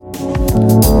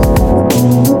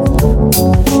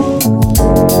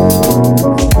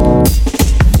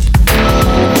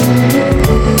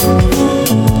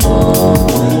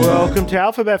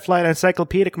Alphabet Flight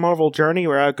Encyclopedic Marvel Journey,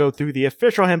 where I go through the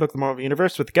official handbook of the Marvel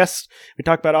Universe with guests. We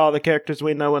talk about all the characters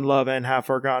we know and love and have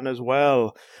forgotten as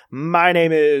well. My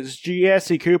name is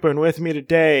Jesse Cooper, and with me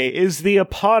today is the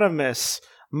eponymous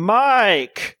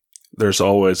Mike. There's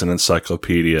always an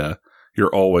encyclopedia.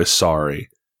 You're always sorry,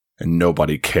 and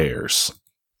nobody cares.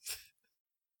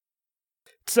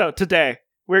 So today,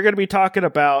 we're going to be talking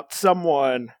about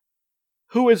someone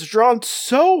who is drawn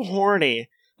so horny.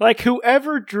 Like,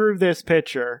 whoever drew this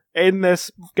picture in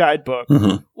this guidebook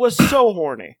was so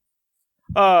horny.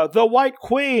 The White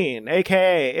Queen,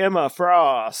 a.k.a. Emma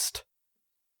Frost.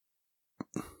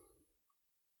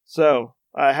 So,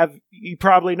 you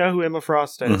probably know who Emma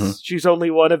Frost is. She's only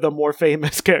one of the more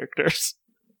famous characters.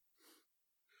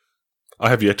 I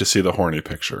have yet to see the horny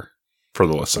picture for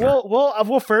the listener.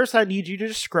 Well, first I need you to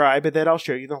describe, and then I'll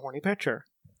show you the horny picture.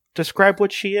 Describe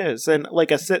what she is in, like,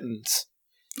 a sentence.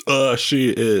 She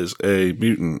is a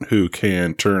mutant who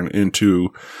can turn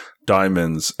into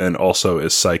diamonds and also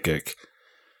is psychic.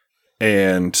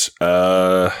 And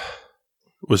was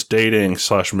dating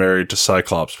 / married to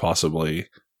Cyclops possibly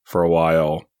for a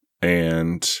while.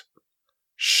 And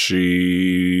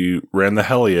she ran the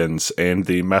Hellions and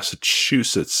the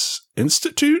Massachusetts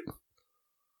Institute.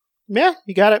 Yeah,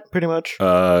 you got it, pretty much.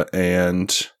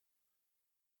 And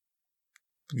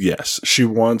yes, she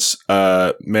once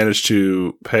managed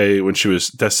to pay, when she was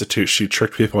destitute, she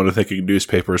tricked people into thinking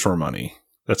newspapers were money.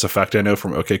 That's a fact I know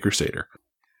from OK Crusader.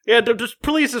 Yeah, just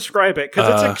please describe it, because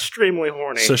it's extremely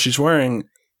horny. So she's wearing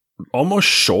almost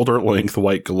shoulder-length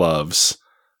white gloves,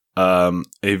 a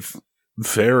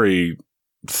very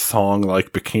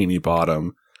thong-like bikini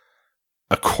bottom,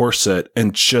 a corset,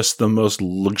 and just the most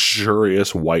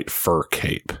luxurious white fur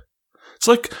cape. It's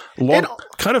like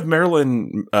kind of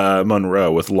Marilyn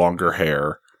Monroe with longer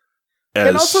hair.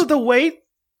 And also the way...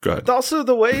 Go ahead. Also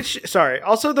the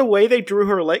way they drew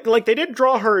her, like they didn't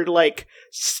draw her, like,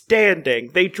 standing.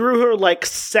 They drew her, like,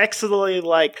 sexily,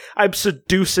 like, I'm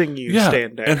seducing you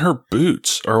standing. And her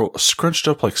boots are scrunched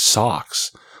up like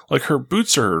socks. Like, her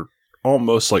boots are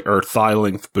almost like her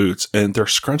thigh-length boots, and they're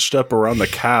scrunched up around the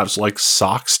calves like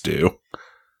socks do.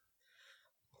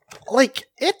 Like,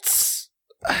 it's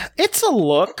a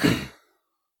look,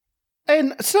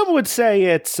 and some would say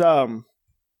it's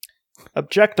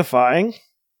objectifying.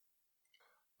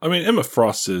 I mean, Emma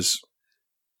Frost is,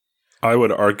 I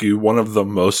would argue, one of the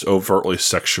most overtly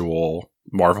sexual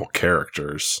Marvel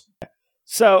characters.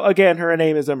 So, again, her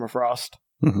name is Emma Frost.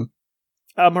 Mm-hmm.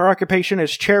 Her occupation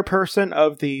is chairperson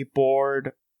of the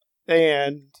board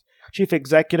and chief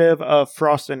executive of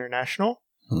Frost International.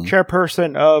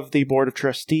 Chairperson of the Board of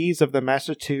Trustees of the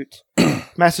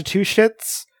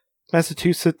Massachusetts,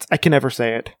 I can never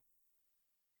say it.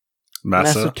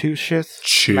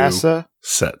 Massachusetts.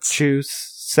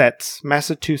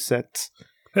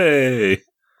 Hey.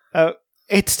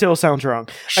 It still sounds wrong.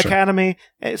 Sure. Academy,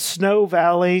 Snow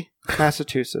Valley,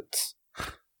 Massachusetts.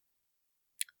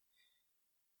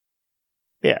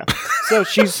 Yeah. So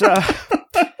she's,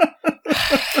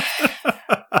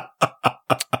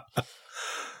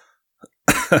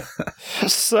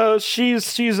 so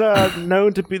she's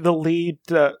known to be the lead,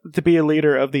 to be a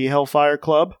leader of the Hellfire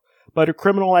Club, but her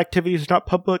criminal activity is not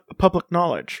public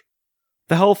knowledge.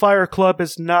 The Hellfire Club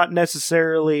is not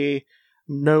necessarily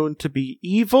known to be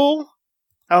evil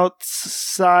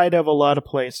outside of a lot of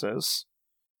places.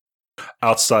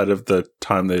 Outside of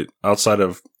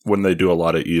when they do a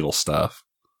lot of evil stuff.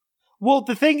 Well,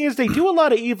 the thing is, they do a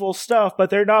lot of evil stuff, but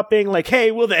they're not being like, hey,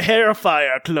 we're the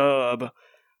Hellfire Club.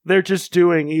 They're just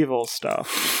doing evil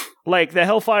stuff. Like, the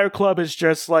Hellfire Club is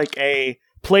just like a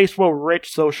place where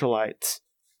rich socialites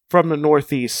from the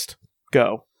Northeast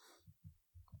go.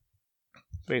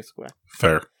 Basically.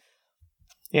 Fair.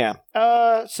 Yeah.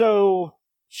 So,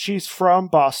 she's from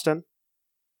Boston.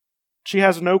 She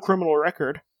has no criminal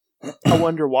record. I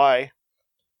wonder why.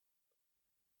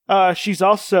 She's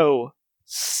also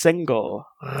single.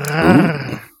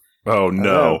 Oh,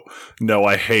 no. No,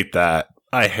 I hate that.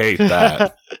 I hate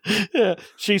that. Yeah,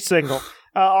 she's single.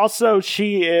 Also,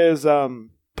 she is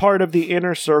part of the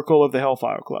inner circle of the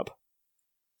Hellfire Club.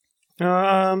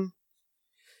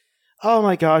 Oh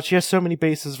my god, she has so many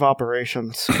bases of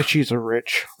operations, because she's a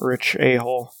rich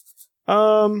a-hole.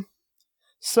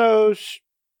 So,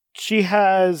 she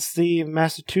has the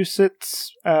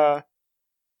Massachusetts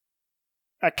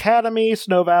Academy,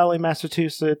 Snow Valley,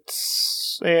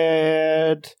 Massachusetts,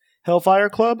 and Hellfire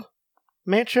Club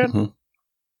mansion. Mm-hmm.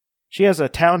 She has a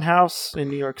townhouse in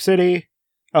New York City,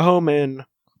 a home in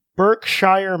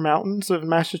Berkshire Mountains of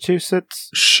Massachusetts.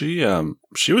 She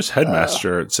was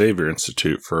headmaster at Xavier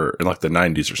Institute in like the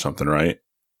 90s or something, right?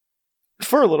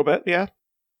 For a little bit, yeah.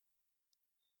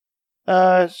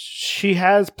 She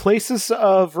has places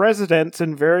of residence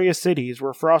in various cities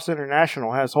where Frost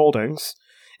International has holdings,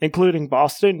 including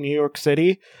Boston, New York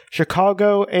City,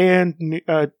 Chicago, and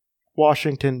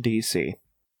Washington, D.C.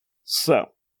 So,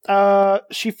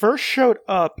 she first showed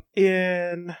up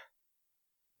in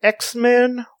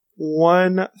X-Men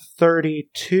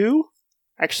 132.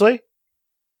 Actually,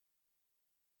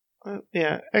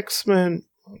 X-Men.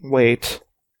 Wait.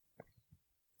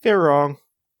 You're wrong.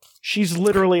 She's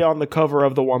literally on the cover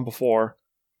of the one before.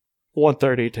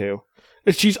 132.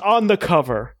 She's on the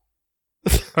cover.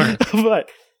 but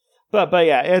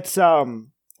yeah, it's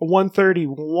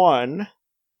 131.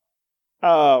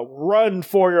 Run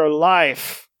for Your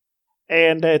Life.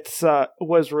 And it's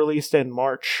was released in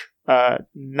March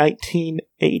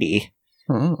 1980.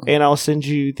 And I'll send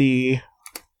you the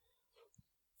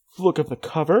look of the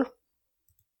cover.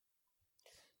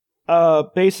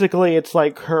 Basically it's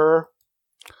like her.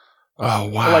 Oh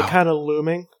wow! Like kind of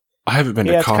looming. I haven't been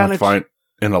to Comic Find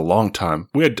in a long time.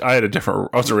 I had a different.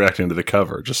 I wasn't reacting to the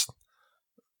cover, just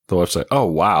the website. Oh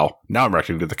wow! Now I'm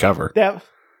reacting to the cover. Yeah,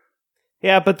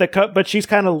 but she's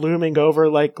kind of looming over,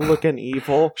 like looking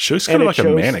evil. She's kind of like a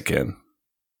mannequin.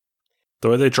 The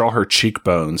way they draw her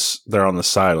cheekbones there on the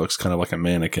side looks kind of like a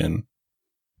mannequin.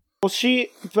 Well, she's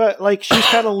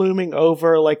kind of looming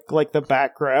over like the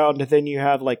background, and then you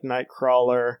have like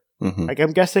Nightcrawler. Mm-hmm. Like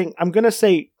I'm guessing, I'm gonna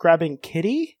say grabbing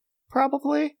Kitty,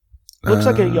 probably. Looks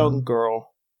like a young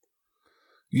girl.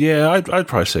 Yeah, I'd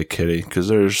probably say Kitty because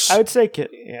there's. I would say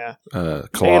Kitty. Yeah.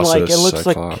 Colossus, and like it looks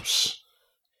Cyclops.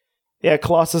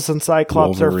 Colossus and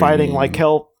Cyclops Wolverine. are fighting like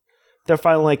hell. They're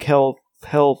fighting like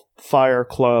Hellfire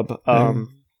Club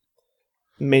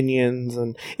minions,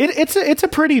 and it's a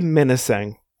pretty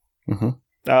menacing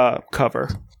cover.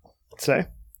 I'd say.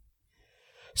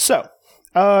 So.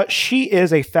 She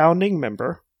is a founding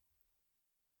member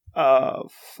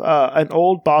of an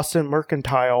old Boston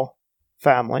mercantile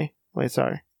family. Wait,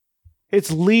 sorry. It's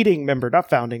leading member, not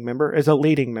founding member, is a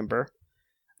leading member.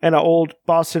 And an old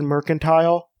Boston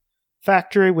mercantile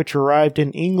factory which arrived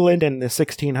in England in the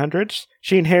 1600s.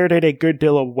 She inherited a good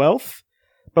deal of wealth,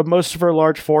 but most of her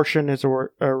large fortune is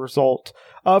a result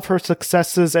of her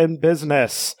successes in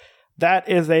business. That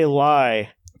is a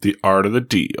lie. The art of the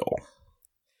deal.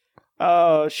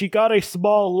 She got a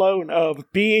small loan of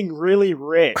being really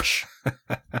rich.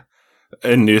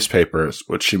 In newspapers,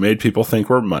 which she made people think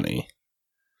were money.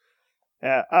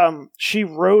 She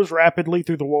rose rapidly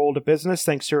through the world of business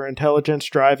thanks to her intelligence,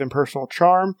 drive, and personal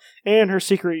charm, and her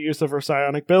secret use of her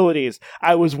psionic abilities.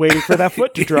 I was waiting for that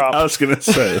foot to drop. I was gonna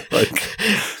say,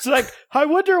 it's like, I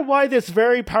wonder why this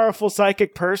very powerful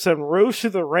psychic person rose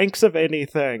to the ranks of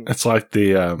anything. It's like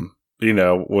the,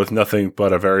 with nothing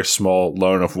but a very small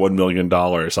loan of $1 million,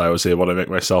 I was able to make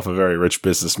myself a very rich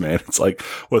businessman. It's like,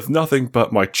 with nothing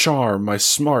but my charm, my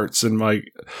smarts, and my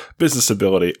business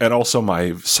ability, and also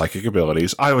my psychic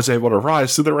abilities, I was able to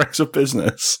rise through the ranks of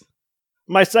business.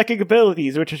 My psychic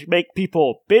abilities, which make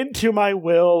people bend to my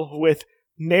will with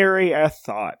nary a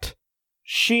thought.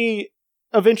 She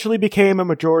eventually became a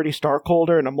majority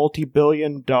stockholder in a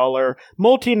multi-billion-dollar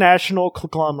multinational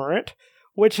conglomerate,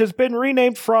 which has been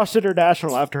renamed Frost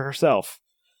International after herself.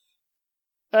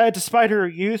 Despite her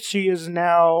youth, she is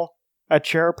now a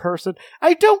chairperson.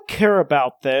 I don't care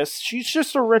about this. She's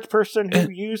just a rich person who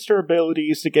used her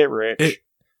abilities to get rich.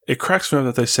 It cracks me up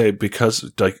that they say because,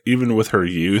 like, even with her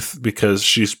youth, because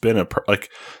she's been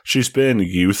she's been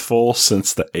youthful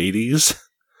since the 80s.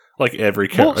 Like every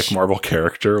Marvel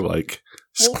character, like.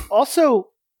 Well,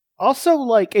 Also,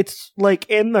 like, it's like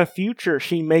in the future,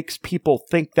 she makes people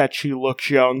think that she looks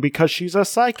young because she's a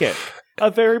psychic. A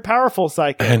very powerful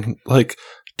psychic. And, like,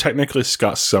 technically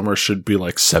Scott Summers should be,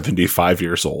 like, 75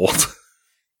 years old.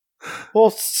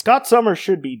 Well, Scott Summers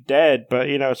should be dead, but,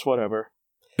 it's whatever.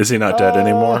 Is he not dead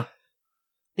anymore?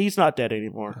 He's not dead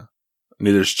anymore.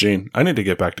 Neither's Jean. I need to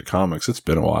get back to comics. It's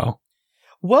been a while.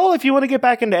 Well, if you want to get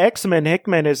back into X-Men,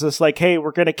 Hickman is just like, hey,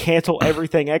 we're going to cancel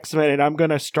everything X-Men and I'm going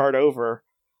to start over.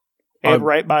 And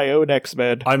write my own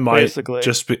X-Men. I might basically.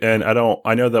 and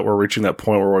I know that we're reaching that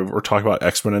point where we're talking about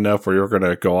X-Men enough where you're going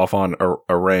to go off on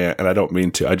a rant, and I don't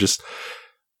mean to.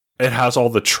 It has all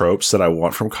the tropes that I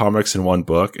want from comics in one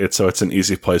book. So it's an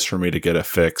easy place for me to get a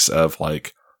fix of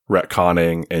like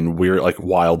retconning and weird, like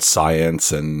wild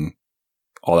science and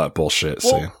all that bullshit.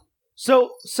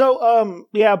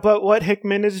 Yeah, but what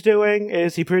Hickman is doing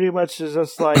is he pretty much is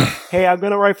just like, hey, I'm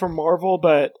going to write for Marvel,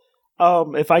 but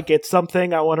if I get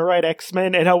something, I want to write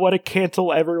X-Men, and I want to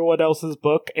cancel everyone else's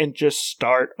book and just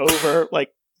start over,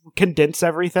 like, condense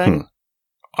everything.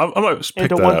 I might just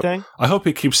pick into that one up. thing. I hope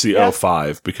he keeps the Yeah.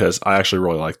 05 because I actually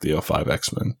really like the 05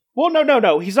 X-Men. Well,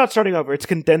 no. He's not starting over. It's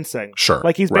condensing. Sure.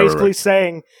 Like he's Right, basically right.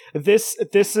 saying this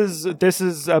is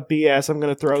a BS. I'm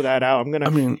going to throw that out.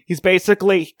 He's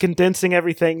basically condensing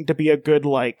everything to be a good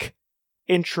like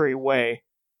entryway.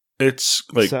 It's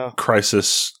like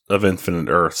Crisis of Infinite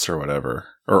Earths or whatever,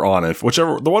 or On It,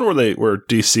 whichever. The one where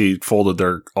DC folded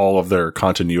all of their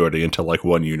continuity into like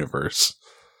one universe.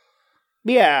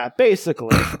 Yeah,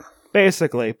 basically,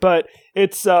 but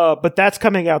it's but that's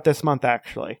coming out this month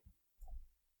actually.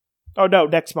 Oh no,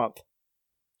 next month,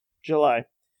 July.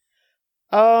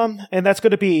 And that's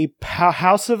going to be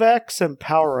House of X and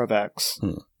Power of X.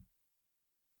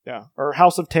 Yeah, or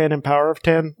House of 10 and Power of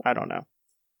 10. I don't know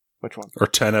which one. Or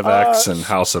 10 of X and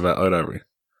House of X, whatever.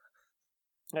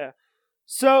 Yeah.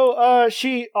 So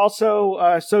she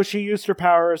also she used her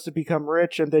powers to become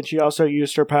rich, and then she also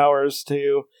used her powers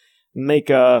to make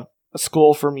a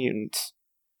school for mutants.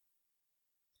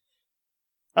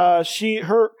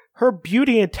 Her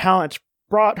beauty and talents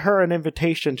brought her an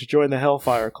invitation to join the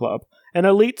Hellfire Club, an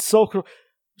elite social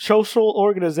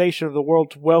organization of the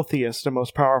world's wealthiest and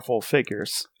most powerful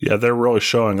figures. Yeah, they're really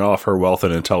showing off her wealth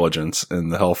and intelligence in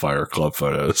the Hellfire Club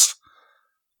photos.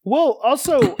 Well,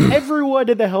 also, everyone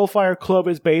in the Hellfire Club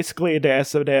is basically into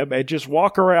S&M and just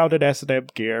walk around in S&M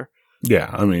gear. Yeah,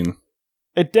 I mean...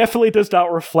 It definitely does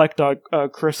not reflect on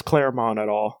Chris Claremont at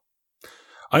all.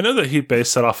 I know that he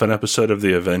based that off an episode of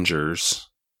The Avengers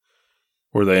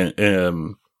where they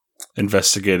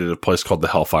investigated a place called the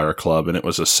Hellfire Club, and it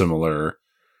was a similar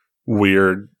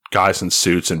weird guys in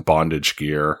suits and bondage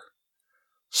gear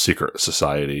secret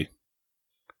society.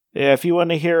 Yeah, if you want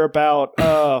to hear about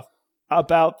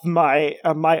my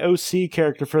OC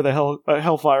character for the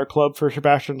Hellfire Club for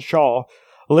Sebastian Shaw,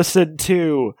 listen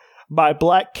to my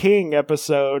Black King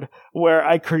episode where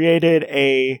I created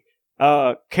a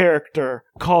character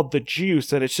called the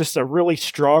Juice, and it's just a really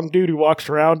strong dude who walks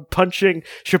around punching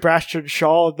Sebastian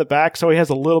Shaw in the back so he has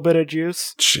a little bit of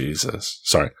juice. Jesus.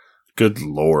 Sorry. Good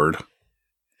lord.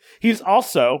 He's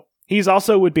also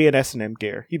would be an S&M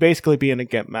gear. He'd basically be in a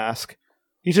Gimp mask.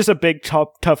 He's just a big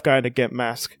tough guy in a Gimp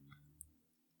mask.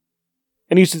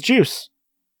 And he's the Juice.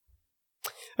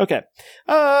 Okay.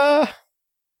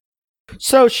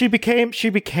 So she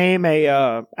became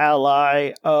a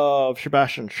ally of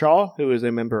Sebastian Shaw, who is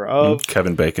a member of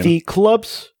Kevin Bacon. The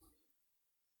clubs.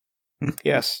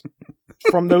 Yes.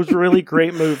 From those really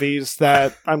great movies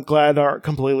that I'm glad are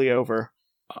completely over.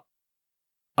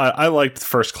 I liked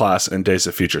First Class and Days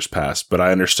of Futures Past, but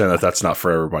I understand that that's not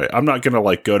for everybody. I'm not going to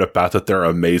like go to bat that they're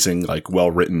amazing, like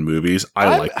well-written movies.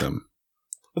 I like them.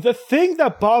 The thing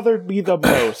that bothered me the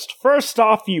most, first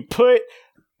off, you put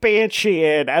Banshee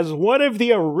in as one of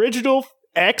the original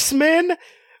X-Men?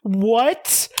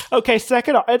 What? Okay,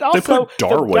 second off, and also they put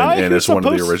Darwin in as one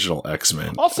of the original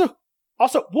X-Men. Also,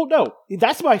 well, no,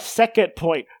 that's my second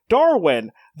point.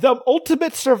 Darwin, the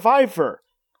ultimate survivor,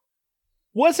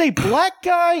 was a black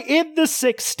guy in the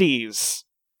 60s.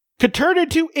 Could turn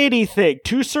into anything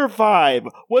to survive.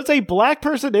 Was a black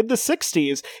person in the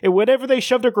 60s, and whenever they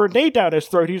shoved a grenade down his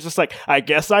throat, he was just like, I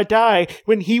guess I die,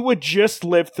 when he would just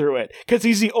live through it. Because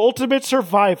he's the ultimate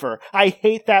survivor. I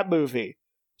hate that movie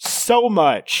so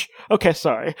much. Okay,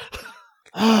 sorry.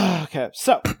 Okay,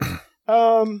 so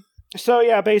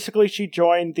yeah, basically she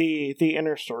joined the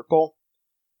Inner Circle,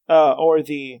 or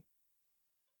the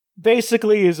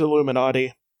basically is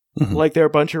Illuminati. Mm-hmm. Like they're a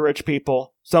bunch of rich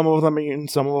people. Some of them are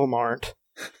mutants, some of them aren't.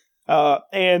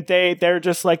 And they're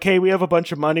just like, hey, we have a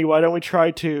bunch of money. Why don't we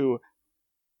try to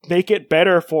make it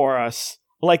better for us?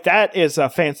 Like that is a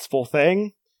fanciful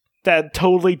thing that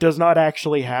totally does not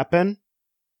actually happen.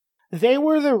 They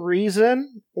were the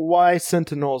reason why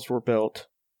Sentinels were built.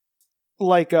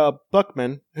 Like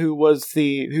Buckman, who was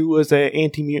a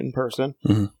anti-mutant person,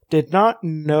 mm-hmm. did not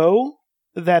know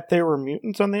that there were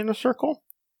mutants on the Inner Circle.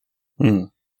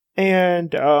 Mm.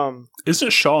 And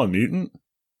isn't Shaw a mutant?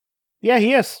 Yeah,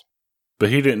 he is. But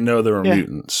he didn't know there were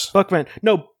mutants.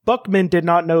 Buckman did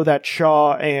not know that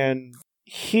Shaw, and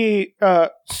he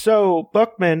so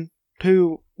Buckman,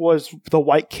 who was the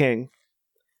White King,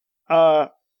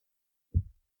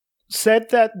 said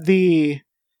that the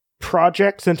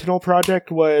Sentinel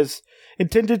Project was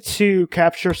intended to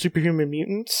capture superhuman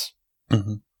mutants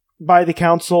mm-hmm. by the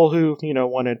Council who,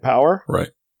 wanted power. Right.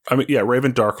 I mean, yeah,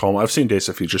 Raven Darkholme. I've seen Days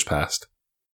of Futures Past.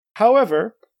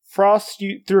 However, Frost,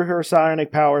 through her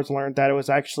psionic powers, learned that it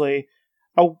was actually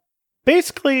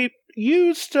basically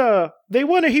used. He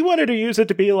wanted to use it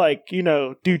to be like,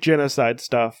 do genocide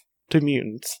stuff to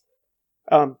mutants.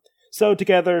 So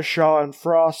together, Shaw and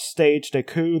Frost staged a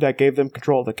coup that gave them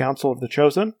control of the Council of the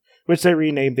Chosen, which they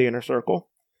renamed the Inner Circle.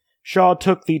 Shaw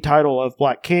took the title of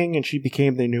Black King, and she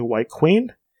became the new White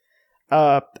Queen.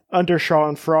 Under Shaw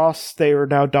and Frost, they were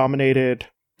now dominated.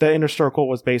 The Inner Circle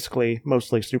was basically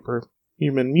mostly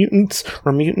superhuman mutants,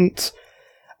 or mutants.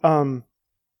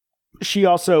 She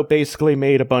also basically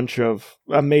made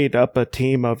made up a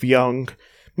team of young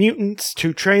mutants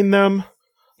to train them,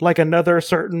 like another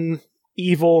certain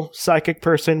evil psychic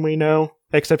person we know,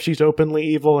 except she's openly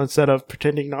evil instead of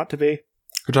pretending not to be.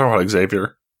 You're talking about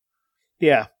Xavier?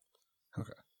 Yeah.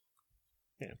 Okay.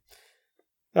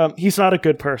 Yeah. He's not a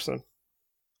good person.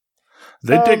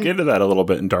 They dig into that a little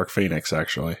bit in Dark Phoenix,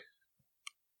 actually.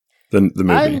 The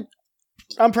movie.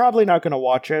 I'm probably not going to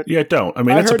watch it. Yeah, don't. I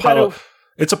mean, it's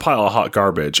a pile of hot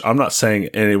garbage. I'm not saying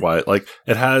anyway. Like,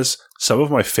 it has some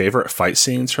of my favorite fight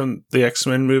scenes from the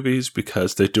X-Men movies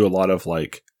because they do a lot of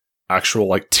like actual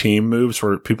like team moves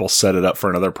where people set it up for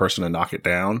another person to knock it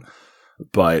down.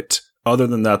 But other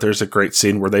than that, there's a great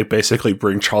scene where they basically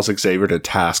bring Charles Xavier to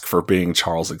task for being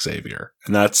Charles Xavier,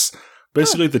 and that's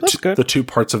basically the two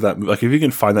parts of that movie. Like, if you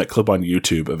can find that clip on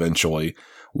YouTube eventually,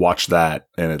 watch that,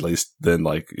 and at least then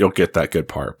like you'll get that good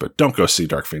part. But don't go see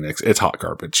Dark Phoenix; it's hot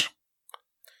garbage.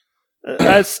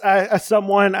 As I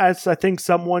think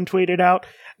someone tweeted out,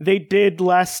 they did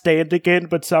Last Stand again,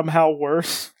 but somehow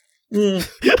worse.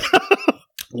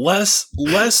 less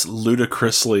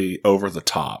ludicrously over the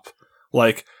top.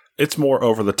 Like, it's more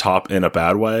over the top in a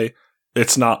bad way.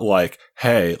 It's not like,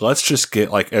 hey, let's just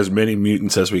get like as many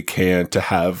mutants as we can to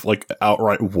have like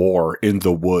outright war in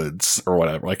the woods or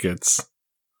whatever. Like, it's,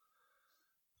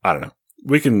 I don't know.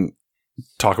 We can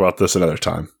talk about this another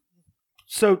time.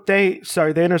 So the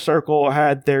Inner Circle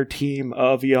had their team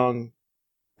of young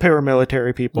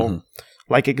paramilitary people,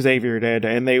 like Xavier did,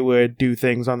 and they would do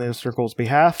things on the Inner Circle's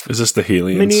behalf. Is this the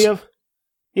Hellions?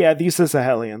 These are the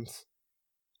Hellions.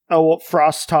 Oh, well,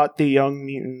 Frost taught the young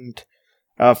mutant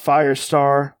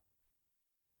Firestar,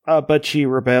 but she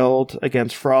rebelled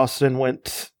against Frost and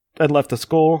left the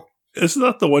school. Isn't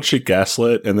that the one she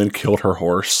gaslit and then killed her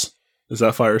horse? Is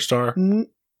that Firestar?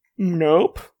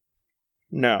 Nope.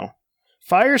 No.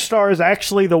 Firestar is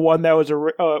actually the one that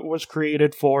was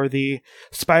created for the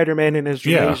Spider-Man and his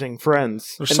amazing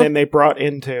friends, then they brought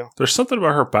into. There's something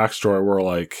about her backstory where,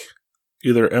 like,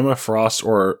 either Emma Frost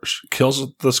or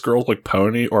kills this girl like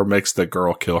pony, or makes the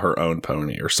girl kill her own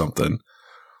pony or something.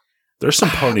 There's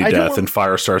some pony death in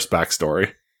Firestar's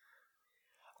backstory.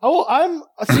 Oh,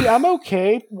 I'm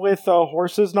okay with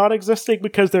horses not existing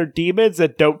because they're demons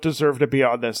that don't deserve to be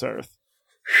on this earth.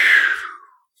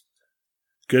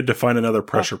 Good to find another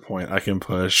pressure point I can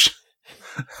push.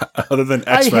 Other than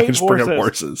X-Men, I can just bring up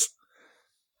horses.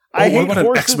 I hate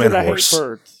horses and I hate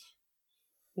birds.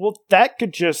 Well, that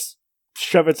could just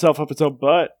shove itself up its own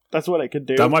butt. That's what it could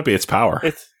do. That might be its power.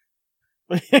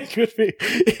 It could be.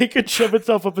 It could shove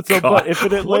itself up its own butt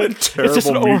infinitely. What a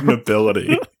terrible mutant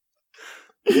ability.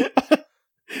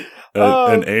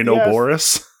 An anal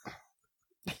Boris?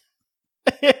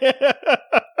 Wait,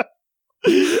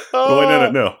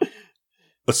 no.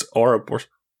 It's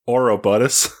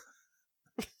Ourobotus.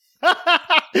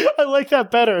 I like that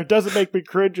better. It doesn't make me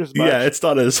cringe as much. Yeah,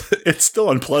 it's still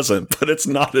unpleasant, but it's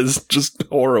not as just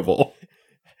horrible.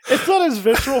 It's not as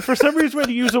visceral. For some reason, when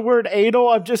you use the word anal,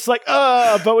 I'm just like,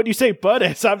 but when you say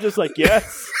buttus, I'm just like,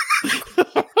 yes.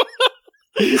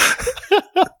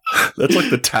 That's like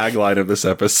the tagline of this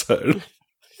episode.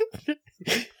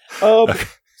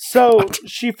 So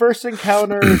she first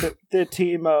encountered the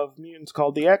team of mutants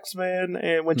called the X-Men,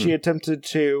 and when she attempted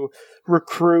to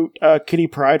recruit Kitty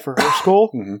Pryde for her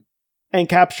school, and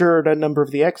captured a number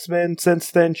of the X-Men.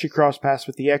 Since then, she crossed paths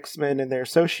with the X-Men and their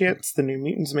associates, the New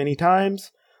Mutants, many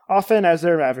times, often as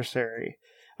their adversary.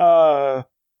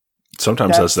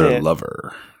 Sometimes as their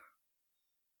lover.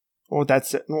 Well,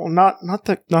 that's it. Well, not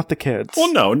the kids.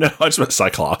 Well, no, I just meant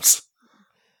Cyclops.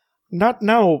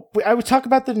 I would talk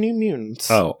about the New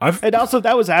Mutants. Oh, and also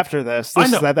that was after this. I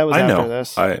know that was after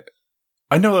this.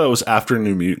 I know that was after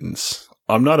New Mutants.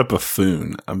 I'm not a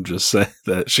buffoon. I'm just saying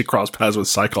that she crossed paths with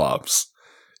Cyclops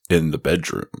in the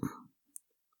bedroom.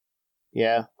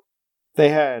 Yeah, they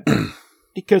had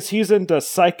because he's into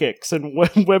psychics and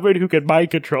women who can mind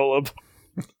control him.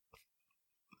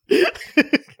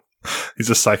 He's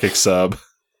a psychic sub.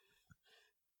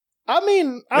 I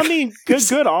mean,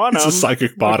 good on him. He's a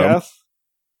psychic bottom.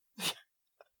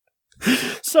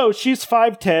 So she's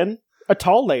 5'10", a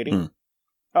tall lady.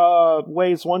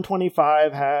 Weighs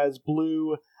 125, has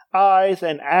blue eyes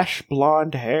and ash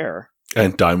blonde hair.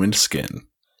 And diamond skin.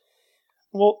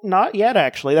 Well, not yet,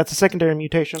 actually. That's a secondary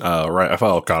mutation. Oh, right. I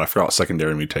forgot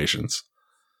secondary mutations.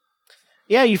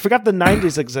 Yeah, you forgot the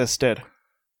 90s existed.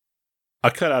 I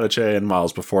cut out of Jay and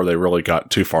Miles before they really got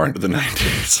too far into the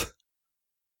 90s.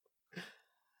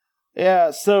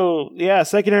 Yeah,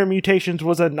 Secondary Mutations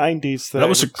was a 90s thing. That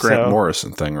was a Grant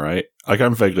Morrison thing, right? Like,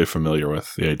 I'm vaguely familiar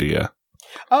with the idea.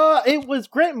 It was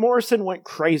Grant Morrison went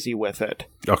crazy with it.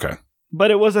 Okay.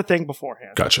 But it was a thing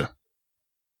beforehand. Gotcha.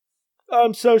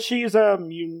 So she's a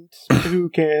mutant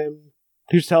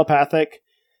who's telepathic.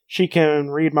 She can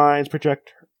read minds,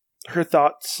 project her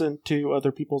thoughts into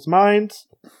other people's minds.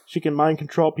 She can mind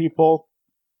control people.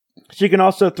 She can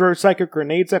also throw psychic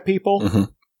grenades at people. Mm-hmm.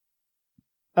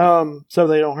 So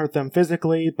they don't hurt them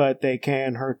physically, but they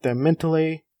can hurt them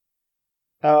mentally.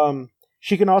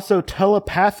 She can also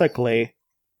telepathically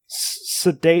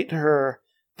sedate her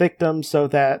victims so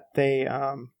that they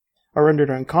are rendered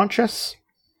unconscious.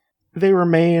 They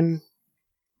remain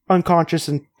unconscious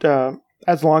and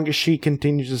as long as she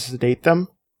continues to sedate them.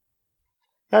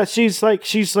 She's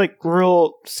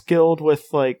real skilled with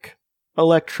like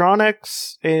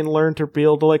electronics and learned to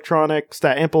build electronics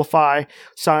that amplify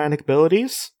psionic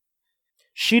abilities.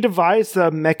 She devised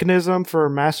the mechanism for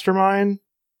Mastermind,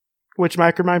 which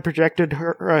Mastermind projected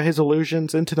his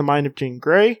illusions into the mind of Jean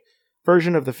Grey,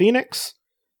 version of the Phoenix,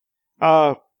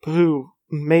 who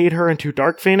made her into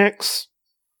Dark Phoenix.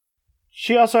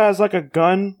 She also has like a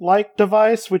gun-like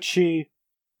device, which she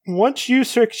once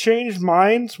used to exchange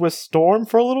minds with Storm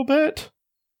for a little bit.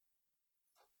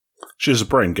 She has a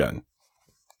brain gun.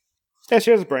 Yeah,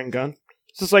 she has a brain gun.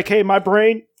 It's just like, hey, my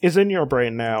brain is in your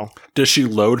brain now. Does she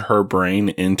load her brain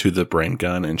into the brain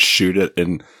gun and shoot it?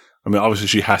 And I mean, obviously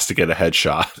she has to get a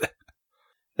headshot.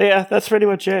 Yeah, that's pretty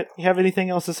much it. You have anything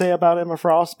else to say about Emma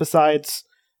Frost besides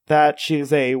that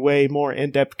she's a way more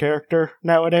in-depth character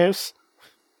nowadays?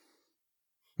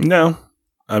 No.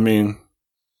 I mean,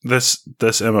 this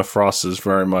Emma Frost is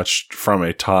very much from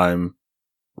a time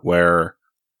where,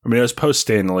 I mean, it was post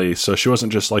Stan Lee, so she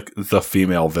wasn't just like the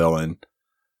female villain,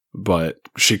 but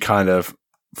she kind of,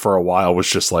 for a while, was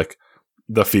just like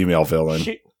the female villain.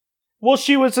 She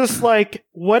was just like,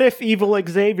 what if evil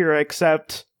Xavier,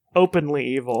 except openly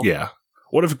evil? Yeah.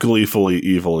 What if gleefully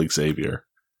evil Xavier?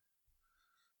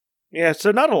 Yeah, so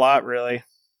not a lot, really,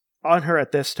 on her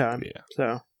at this time. Yeah.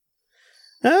 So,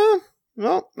 I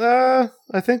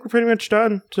think we're pretty much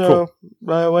done. So, cool.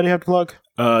 What do you have to plug?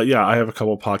 Yeah, I have a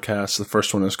couple podcasts. The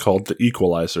first one is called The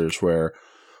Equalizers, where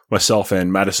myself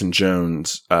and Madison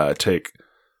Jones take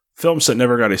films that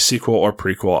never got a sequel or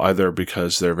prequel, either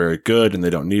because they're very good and they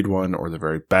don't need one, or they're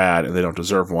very bad and they don't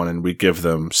deserve one, and we give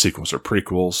them sequels or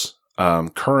prequels.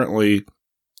 Currently,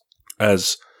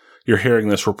 as you're hearing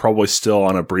this, we're probably still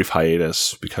on a brief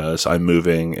hiatus because I'm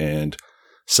moving and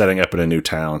setting up in a new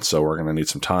town, so we're going to need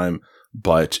some time.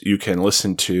 But you can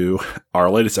listen to our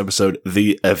latest episode,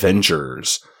 The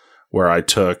Avengers, where I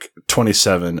took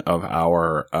 27 of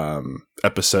our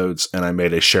episodes and I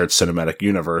made a shared cinematic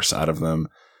universe out of them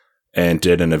and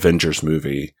did an Avengers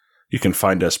movie. You can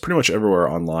find us pretty much everywhere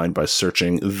online by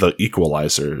searching The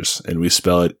Equalizers, and we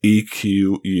spell it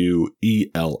EQUELIZERS,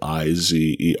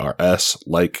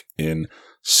 like in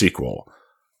sequel.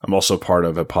 I'm also part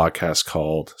of a podcast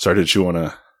called... Sorry, did you want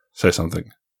to say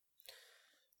something?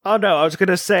 Oh, no, I was going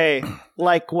to say,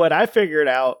 like what I figured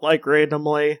out, like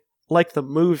randomly, like the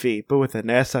movie, but with an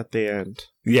S at the end.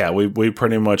 Yeah, we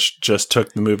pretty much just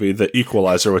took the movie The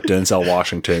Equalizer with Denzel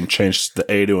Washington, changed the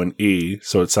A to an E,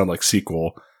 so it sounded like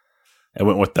sequel, and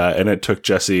went with that. And it took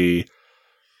Jesse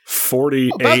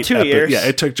 48... About 2 years. Yeah,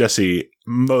 it took Jesse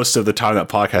most of the time that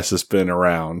podcast has been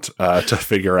around to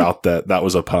figure out that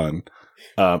was a pun.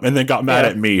 And then got mad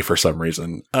at me for some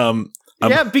reason.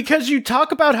 Yeah, because you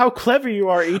talk about how clever you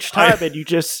are each time, and you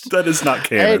just... That is not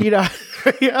canon. And,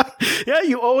 yeah,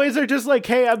 you always are just like,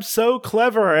 hey, I'm so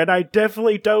clever, and I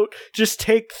definitely don't just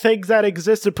take things that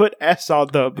exist and put S on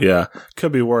them. Yeah,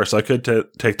 could be worse. I could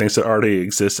take things that already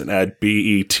exist and add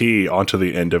BET onto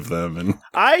the end of them. And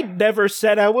I never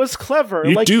said I was clever,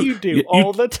 you do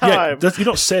all the time. Yeah, you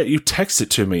don't say it. You text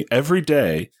it to me every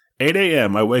day. 8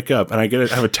 a.m. I wake up, and I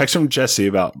have a text from Jesse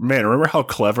about, man, remember how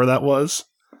clever that was?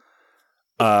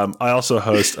 I also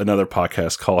host another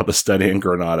podcast called A Study in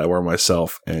Granada, where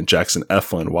myself and Jackson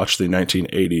Eflin watch the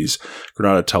 1980s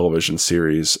Granada television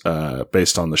series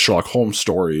based on the Sherlock Holmes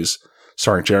stories,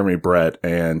 starring Jeremy Brett,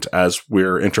 and as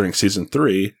we're entering season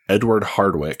 3, Edward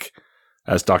Hardwick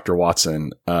as Dr.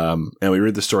 Watson. And we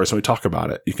read the stories and we talk about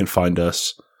it. You can find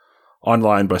us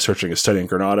online by searching A Study in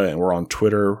Granada, and we're on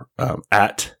Twitter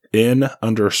at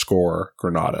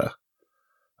 @in_Granada.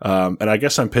 And I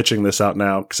guess I'm pitching this out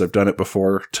now because I've done it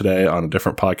before today on a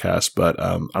different podcast, but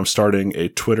I'm starting a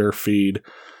Twitter feed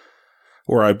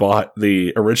where I bought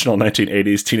the original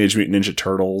 1980s Teenage Mutant Ninja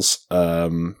Turtles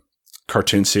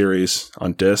cartoon series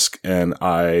on disc, and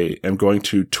I am going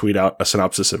to tweet out a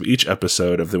synopsis of each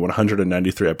episode of the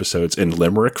 193 episodes in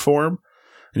limerick form.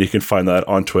 And you can find that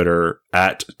on Twitter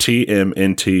at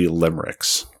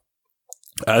TMNTLimericks.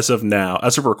 As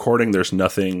of recording, there's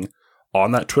nothing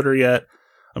on that Twitter yet.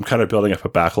 I'm kind of building up a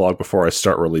backlog before I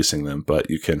start releasing them, but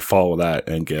you can follow that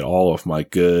and get all of my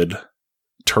good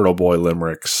Turtle Boy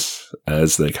limericks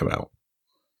as they come out.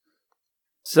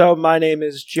 So my name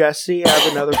is Jesse. I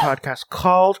have another podcast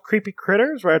called Creepy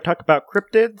Critters, where I talk about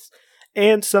cryptids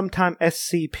and sometimes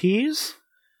SCPs.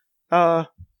 I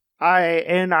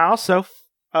also,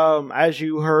 as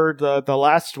you heard the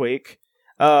last week,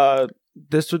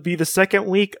 this would be the second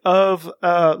week of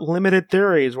Limited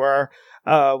Theories, where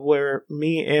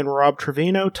me and Rob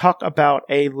Trevino talk about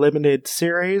a limited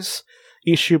series,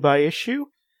 issue by issue.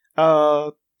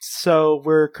 So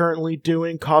we're currently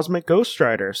doing Cosmic Ghost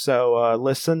Rider, so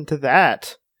listen to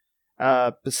that.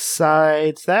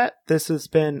 Besides that, this has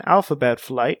been Alphabet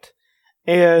Flight,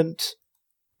 and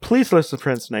please listen to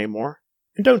Prince Namor,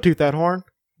 and don't toot that horn.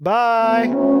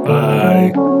 Bye!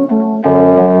 Bye!